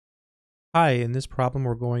Hi, in this problem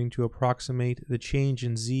we're going to approximate the change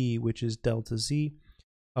in z, which is delta z,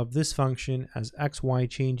 of this function as xy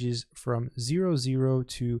changes from 0, 0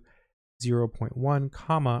 to 0.1,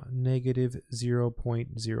 comma, negative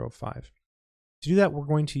 0.05. To do that, we're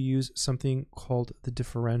going to use something called the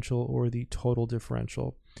differential or the total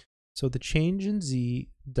differential. So the change in z,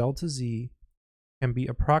 delta z, can be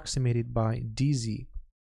approximated by dz.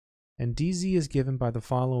 And dz is given by the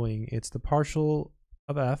following. It's the partial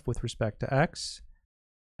of f with respect to x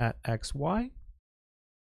at xy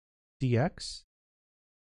dx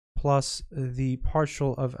plus the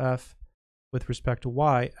partial of f with respect to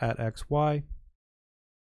y at xy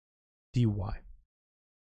dy.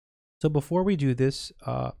 So before we do this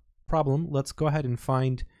problem, let's go ahead and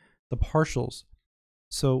find the partials.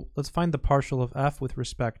 So let's find the partial of f with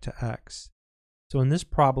respect to x. So in this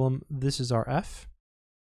problem, this is our f.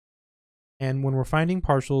 And when we're finding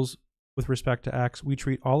partials with respect to x, we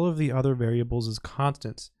treat all of the other variables as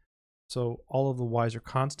constants. So all of the y's are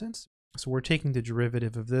constants. So we're taking the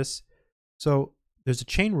derivative of this. So there's a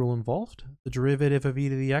chain rule involved. The derivative of e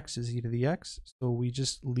to the x is e to the x. So we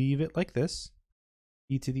just leave it like this,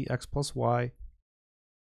 e to the x plus y,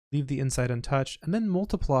 leave the inside untouched, and then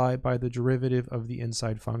multiply by the derivative of the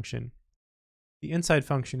inside function. The inside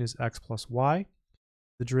function is x plus y.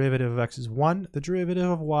 The derivative of x is 1. The derivative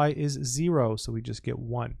of y is 0, so we just get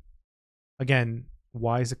 1. Again,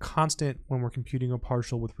 y is a constant when we're computing a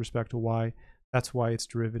partial with respect to y. That's why its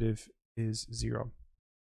derivative is 0.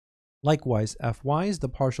 Likewise, fy is the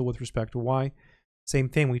partial with respect to y. Same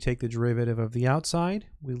thing, we take the derivative of the outside,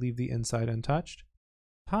 we leave the inside untouched,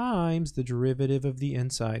 times the derivative of the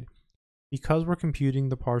inside. Because we're computing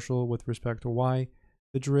the partial with respect to y,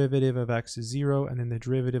 the derivative of x is 0, and then the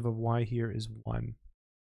derivative of y here is 1.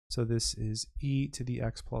 So this is e to the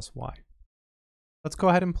x plus y. Let's go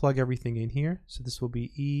ahead and plug everything in here. So this will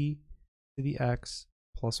be e to the x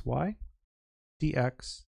plus y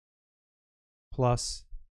dx plus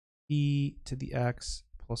e to the x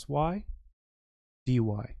plus y dy.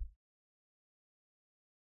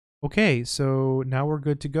 Okay, so now we're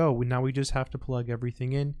good to go. Now we just have to plug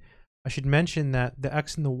everything in. I should mention that the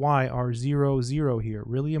x and the y are 0, 0 here.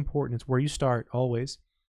 Really important. It's where you start always.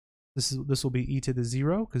 This will be e to the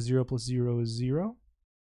 0 because 0 plus 0 is 0.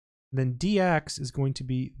 And then dx is going to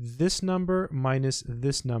be this number minus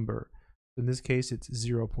this number. In this case, it's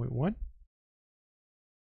 0.1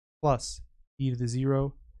 plus e to the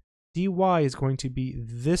 0. dy is going to be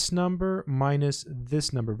this number minus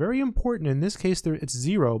this number. Very important. In this case, it's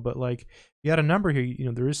 0, but like you had a number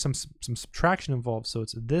here, there is some subtraction involved. So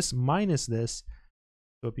it's this minus this.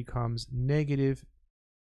 So it becomes negative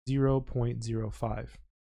 0.05.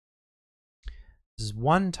 This is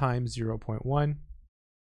 1 times 0.1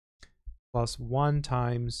 plus 1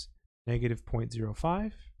 times negative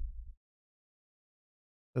 0.05.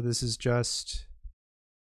 So this is just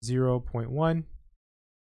 0.1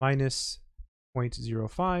 minus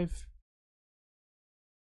 0.05,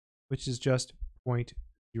 which is just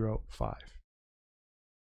 0.05.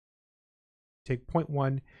 Take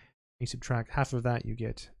 0.1, you subtract half of that, you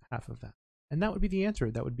get half of that. And that would be the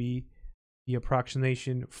answer. That would be the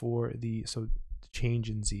approximation for the change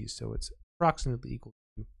in z. So it's approximately equal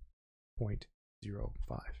to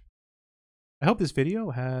 0.05. I hope this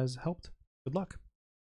video has helped. Good luck.